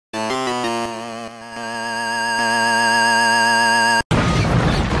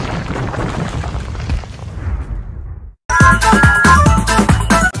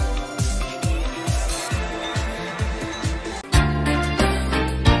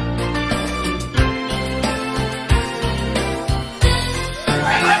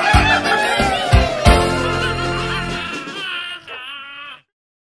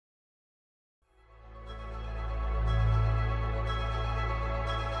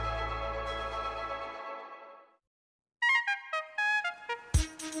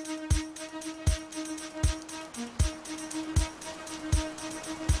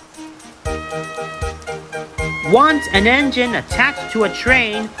Once an engine attached to a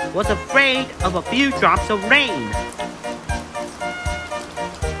train was afraid of a few drops of rain.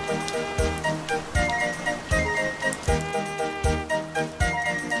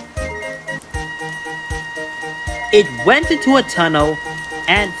 It went into a tunnel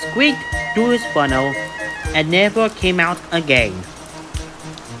and squeaked through its funnel and never came out again.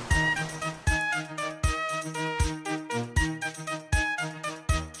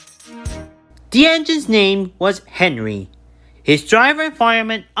 The engine's name was Henry. His driver and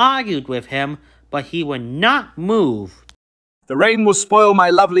fireman argued with him, but he would not move. The rain will spoil my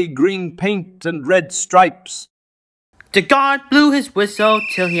lovely green paint and red stripes. The guard blew his whistle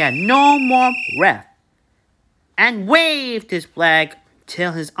till he had no more breath, and waved his flag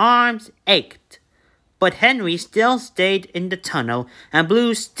till his arms ached. But Henry still stayed in the tunnel and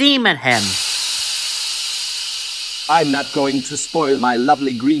blew steam at him. I'm not going to spoil my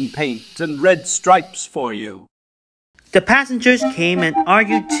lovely green paint and red stripes for you. The passengers came and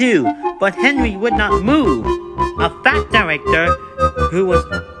argued too, but Henry would not move. A fat director who was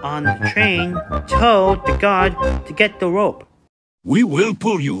on the train told the guard to get the rope. We will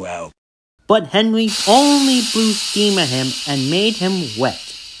pull you out. But Henry only blew steam at him and made him wet.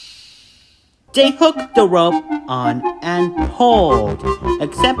 They hooked the rope on and pulled,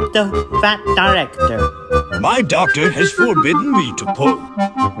 except the fat director. My doctor has forbidden me to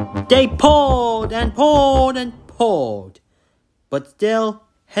pull. They pulled and pulled and pulled, but still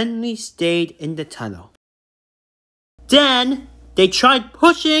Henry stayed in the tunnel. Then they tried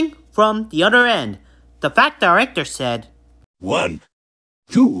pushing from the other end. The fat director said, 1,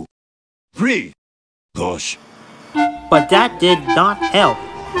 2, 3, push. But that did not help.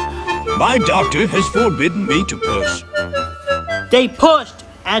 My doctor has forbidden me to push. They pushed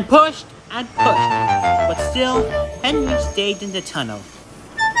and pushed and pushed, but still Henry stayed in the tunnel.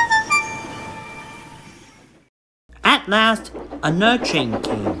 At last, another train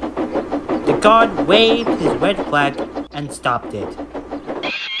came. The guard waved his red flag and stopped it.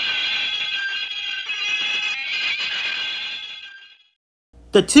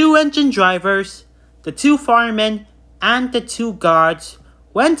 The 2 engine drivers, the 2 firemen, and the 2 guards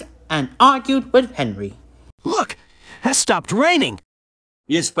went and argued with Henry. Look, has stopped raining.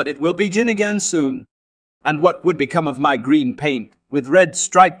 Yes, but it will begin again soon. And what would become of my green paint with red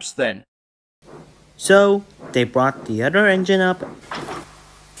stripes then? So they brought the other engine up,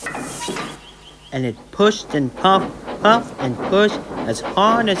 and it pushed and puffed and pushed as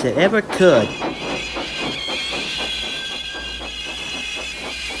hard as it ever could.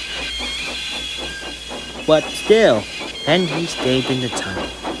 But still, Henry stayed in the tunnel.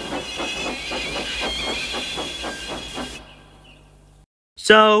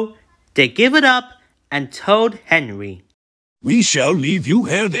 So they gave it up and told Henry, We shall leave you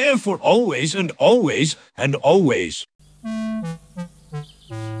here there for always and always and always.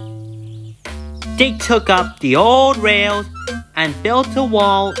 They took up the old rails and built a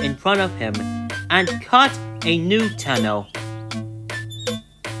wall in front of him and cut a new tunnel.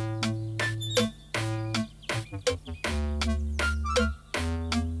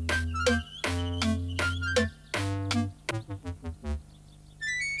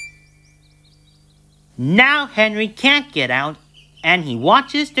 Now Henry can't get out, and he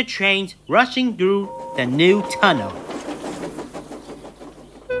watches the trains rushing through the new tunnel.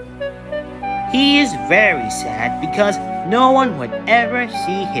 He is very sad because no one would ever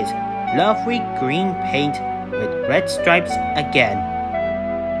see his lovely green paint with red stripes again.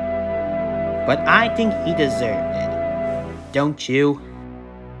 But I think he deserved it, don't you?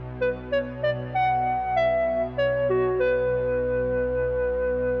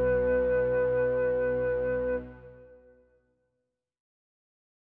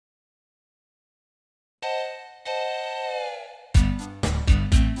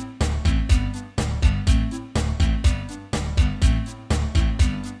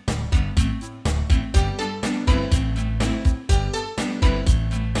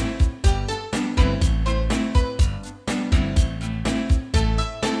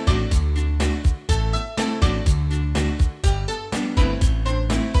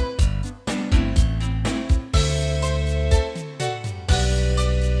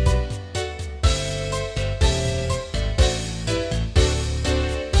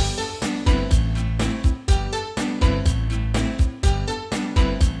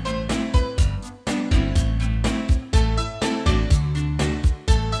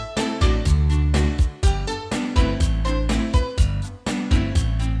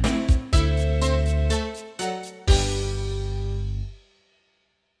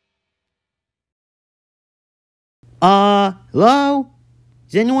 Hello?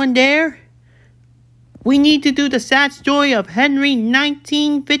 Is anyone there? We need to do the sad story of Henry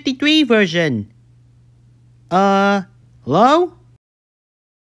 1953 version. Hello?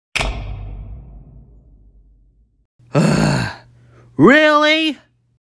 Really?